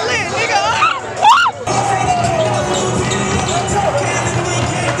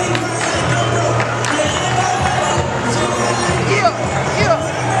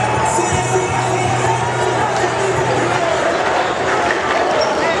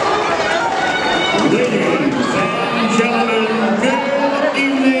 Ladies and gentlemen, good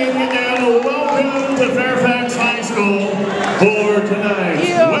evening and welcome to FAIRFAX High School for tonight's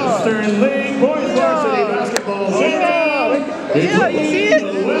Western League Boys Varsity Basketball Showdown. Yeah, you see it?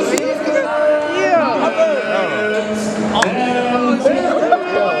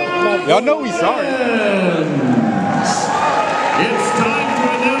 Y'all know we sorry. It's time to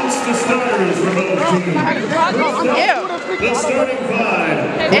announce the starters for both teams. The starting five.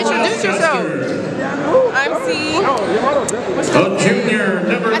 Introduce yourself. I'm C. A junior,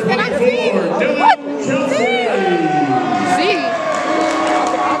 number 24, Dylan Chelsea. C.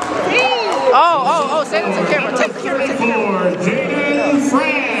 Oh, send it to the camera. Take the camera. Jaden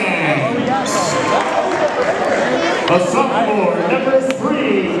Franks. A sophomore, number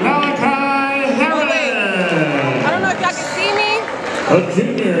 3, Malachi Harris. I don't know if y'all can see me. A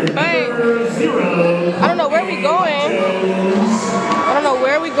junior, number 0. I don't know where we going.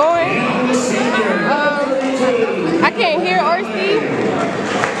 I can't hear or see.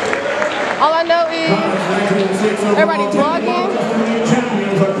 All I know is everybody's vlogging.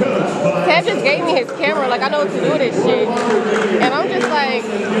 Ted just gave me his camera, like I know what to do with this shit. And I'm just like,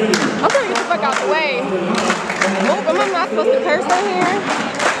 I'm trying to get the fuck out the way. Am I not supposed to curse on here?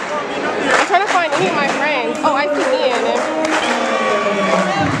 I'm trying to find any of my friends. Oh, I see Ian.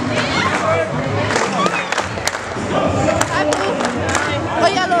 Oh,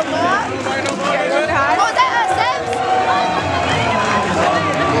 yeah, little boy. Oh, is that Sebb?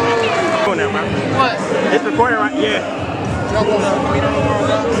 What? It's recording right? Yeah. You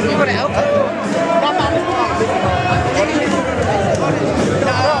go to Elko?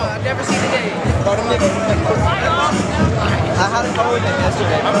 No, I've never seen the game. I had a call with him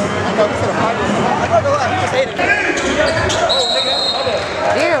yesterday. I don't know why, he just hated it.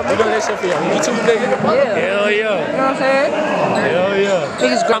 Damn, look at this. content for y'all. YouTube nigga. Yeah. Hell yeah. You know what I'm saying? Hell yeah.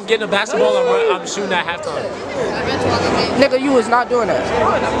 Niggas, I'm getting a basketball. I'm shooting at halftime. Nigga, you was not doing that.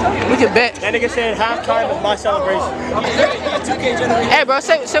 We can bet. That nigga said halftime is my celebration. Hey, bro,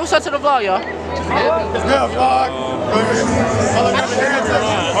 say what's up to the vlog, y'all. It's good, vlog.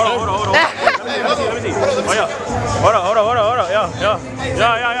 Hold on. Let me see. Oh, yeah. Hold on. Yeah.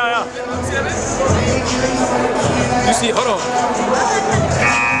 You see, hold on.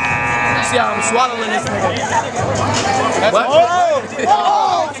 You see how I'm swallowing this nigga? What?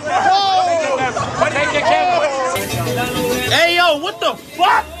 Take your camera. Hey, yo, what the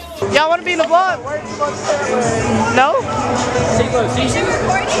fuck? Y'all want to be in the vlog? No?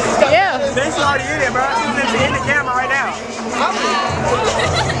 Yeah. She's already in it, bro. She's in the camera right now.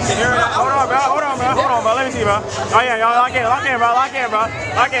 Hold on, bro. Let me see, bro. Oh, yeah, y'all. Lock in, bro. Lock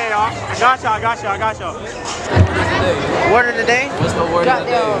in, y'all. Got y'all. Word of the day? What's the word of the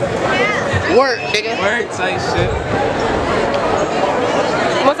day? Work, nigga. Word, tight shit.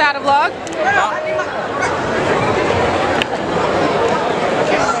 What's out of vlog?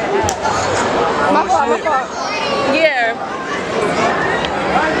 My fault. Yeah.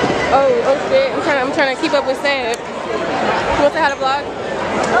 Oh shit. I'm trying to keep up with Seb. You want to have a vlog?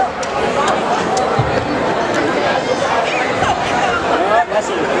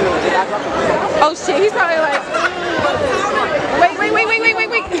 Oh shit, he's probably like,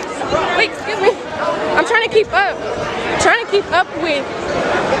 wait, excuse me. I'm trying to keep up.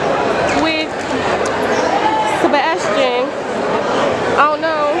 With Sebastian. I don't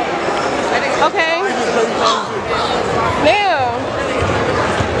know. Okay.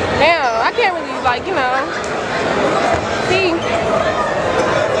 Now, I can't really like, you know, see.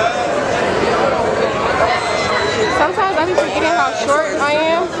 Sometimes I be forgetting how short I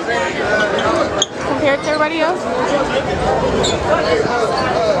am compared to everybody else.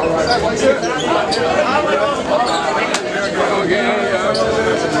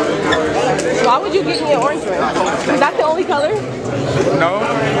 Why would you get me an orange one? Is that the only color? No,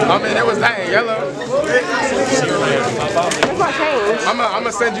 I mean it was that in yellow. What's my change? I'm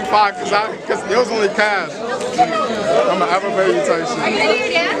gonna send you 5 because it was only cash. I'm gonna ever pay you type shit. Are you gonna do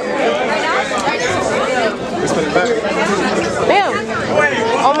your dance right now? Let's put it back. Damn.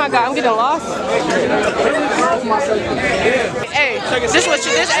 Oh my god, I'm getting lost. Hey, this what she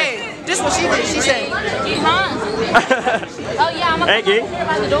did. She said. Huh? Oh yeah, I'm gonna Hey, Gee.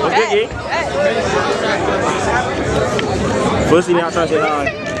 by the door. What's good, Gee? Pussy now trying to say hi.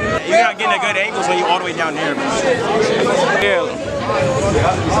 You're not getting a good angle, so you all the way down there, bro. Yeah.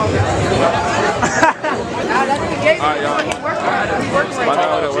 Alright, y'all.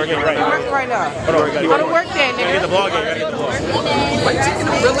 Working right now. Go to work then, nigga. Get the vlog in.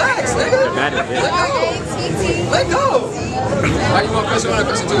 Relax, nigga. Let go. Why you want question 1 or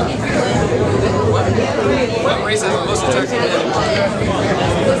question 2? What race has the most attractive men?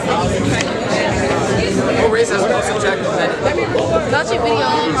 What race has the most attractive men? About your video.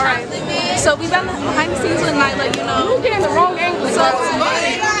 Alright. So we been behind the scenes with Nyla, you know. You're getting the wrong angle. So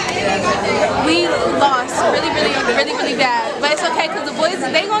we lost really bad. But it's okay because the boys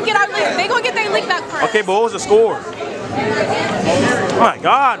they gonna get their lick back first. Okay, but what was the score? Oh my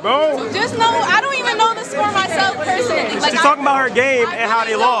god, bro. Just know I don't even know the score myself personally. Like, She's talking about her game and how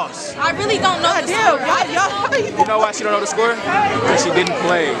they lost. I really don't know the score. You know why she don't know the score? Because she didn't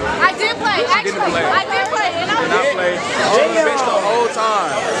play. I did play. She didn't play. I did play. And I She did not play. She was bitch the whole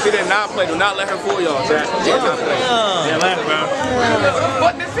time. She did not play. Do not let her fool y'all, Jack. She did not play. Yeah, laugh, bro.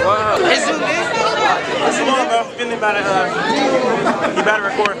 Wow. Come on, bro. Finley better, you better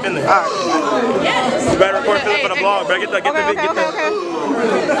record Finley. Alright. You better record Finley for the vlog, bro. Get the Okay.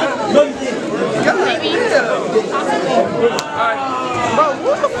 Bro,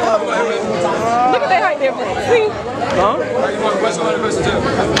 what the fuck? Look at that height difference. See? Huh? You want question 1 or question 2?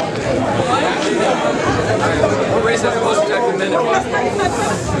 What race has the most attractive men?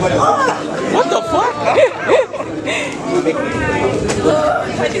 What the fuck?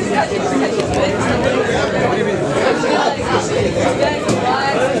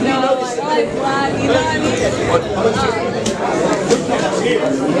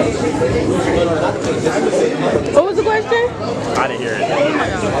 What was the question? I didn't hear it.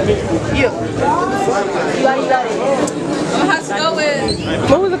 You got it. I'm gonna have to go with.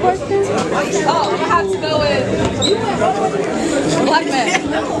 What was the question? Oh, I'm gonna have to go with black man.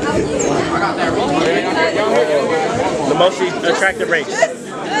 The most attractive race.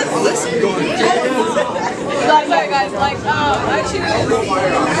 Sorry guys, like I choose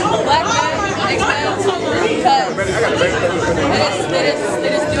black men because they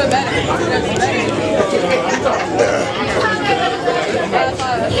just do it better.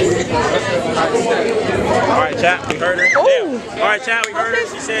 Alright, chat, we heard her. Yeah. Alright, chat, we heard her.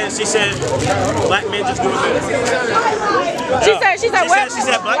 She said black men just do it better. She said what? She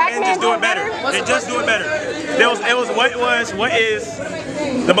said black men just do it better. They just do it better. What is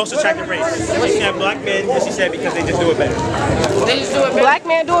the most attractive race? She said black men, and she said because they just do it better. They just do it better. Black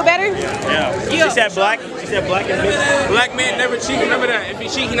men do it better? Yeah. She said black and bitch. Black man never cheat. Remember that. If he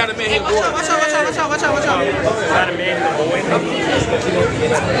cheat, he not a man. He a boy. Watch out. Not a man, he's a boy.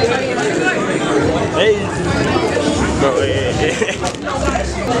 Hey. Bro,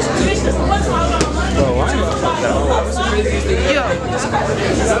 Bro, why are you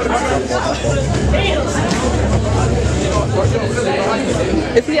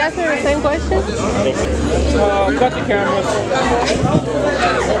Is he asking the same question? Cut the cameras.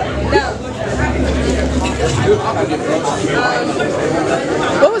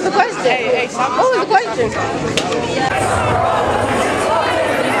 What was the question? What was the question?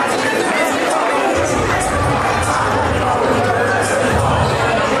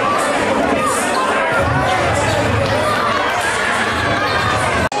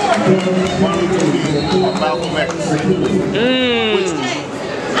 Malcolm X.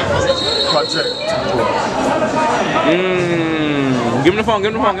 Project. Give him the phone.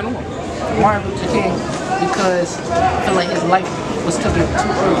 Martin Luther King, because I feel like his life was taken too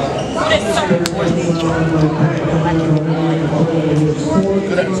early.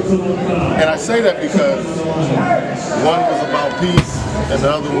 And I say that because one was about peace and the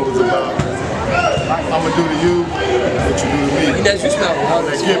other one was about I'm gonna do to you what you do to me. He does, you smell it.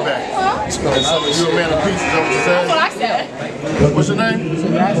 That get back. And so you a man of peace, is that what you said? That's what I said. What's your name?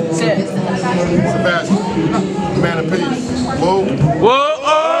 Sebastian. Man of peace. Whoa.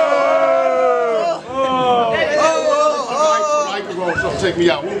 Take me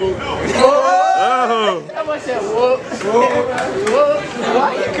out. That boy said, whoa.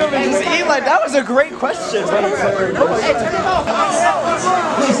 Why you coming just eat like that? Was a great question. Hey, turn it off.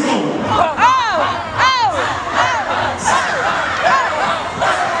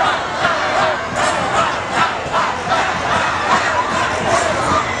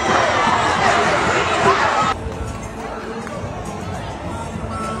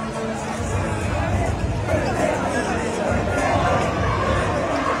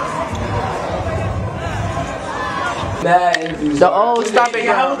 The old stopping.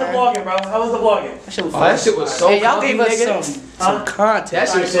 How was the vlogging, bro? How was the vlogging? That shit was so. Hey, y'all gave us some content. That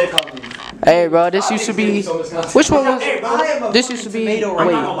shit was so comfy. Hey, bro, this used to be. Which one was? This used to be. Wait,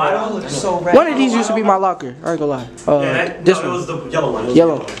 one of these used to be my locker. I ain't gonna lie. This one. It was the yellow one.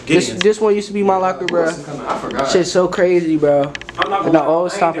 Yellow. This one used to be my locker, bro. Shit's so crazy, bro. And the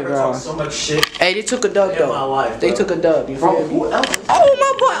old stopping ground. So much shit. Hey, they took a dub though. They took a dub. You feel me? Who else? Oh,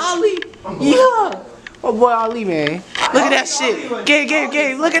 my boy Ali. Yeah. My boy Ali, man. Look at that shit.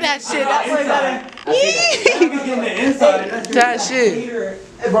 Game. Look at that shit. That boy that shit.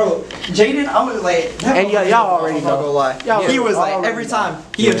 Hey, bro, Jaden, I was like, and y'all already know. He was like, every time,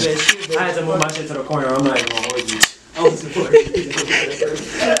 he a bitch. I had to move my shit to the corner. I'm not even gonna hold you.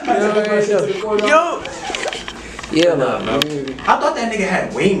 Yo. Yeah, man. I thought that nigga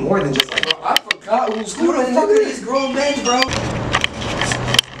had way more than just like, I forgot who the fuck are these grown men, bro?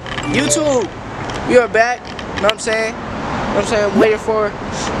 YouTube, we are back. You know what I'm saying? Waiting for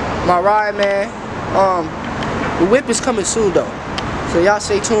my ride, man. The whip is coming soon though, so y'all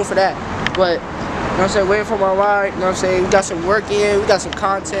stay tuned for that. But you know what I'm saying, waiting for my ride. You know what I'm saying? We got some work in, we got some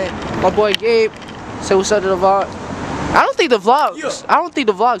content. My boy Gabe, say what's up to the vlog. I don't think the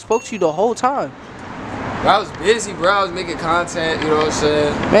vlog spoke to you the whole time. I was busy, bro. I was making content, you know what I'm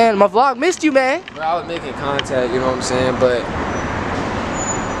saying? Man, my vlog missed you, man. Bro, I was making content, you know what I'm saying? But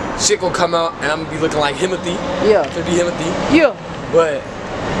shit gonna come out and I'm gonna be looking like Himothy. Yeah. Gonna be Himothy. Yeah. But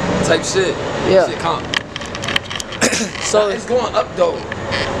type shit. Yeah. Shit come. So it's going up though.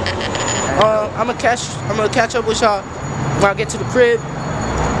 I'm gonna catch up with y'all when I get to the crib.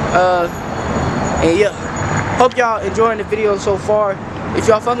 And yeah, hope y'all enjoying the video so far. If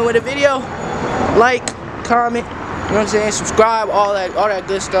y'all fucking with the video, like, comment, you know what I'm saying, subscribe, all that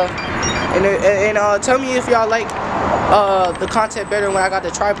good stuff. And tell me if y'all like the content better when I got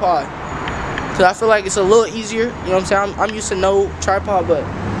the tripod, cause I feel like it's a little easier. You know what I'm saying? I'm used to no tripod, but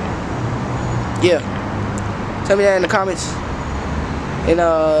yeah. Tell me that in the comments. And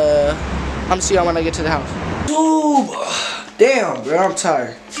I'm gonna see y'all when I get to the house. YouTube, damn, bro, I'm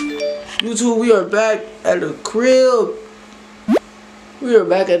tired. YouTube, we are back at the crib.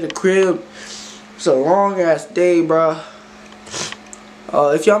 It's a long ass day, bro.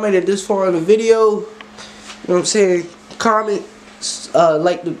 If y'all made it this far in the video, you know what I'm saying, comment,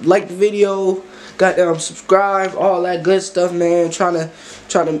 like the video, goddamn subscribe, all that good stuff, man. Trying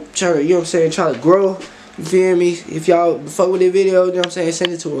trying to, you know what I'm saying, trying to grow. You feel me? If y'all fuck with this video, you know what I'm saying,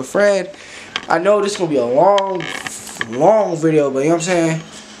 send it to a friend. I know this is gonna be a long video, but you know what I'm saying.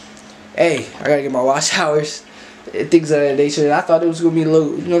 Hey, I gotta get my watch hours. Things of that nature. I thought it was gonna be a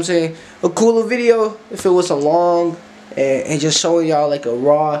little, you know what I'm saying, a cooler video if it was a long and just showing y'all like a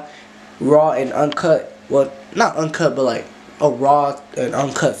raw and uncut. Well, not uncut, but like a raw and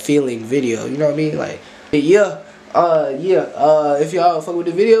uncut feeling video. You know what I mean? Like, yeah. If y'all fuck with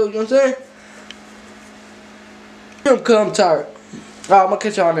the video, you know what I'm saying. I'm tired. Alright, I'm gonna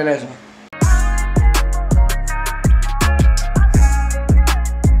catch y'all on the next one.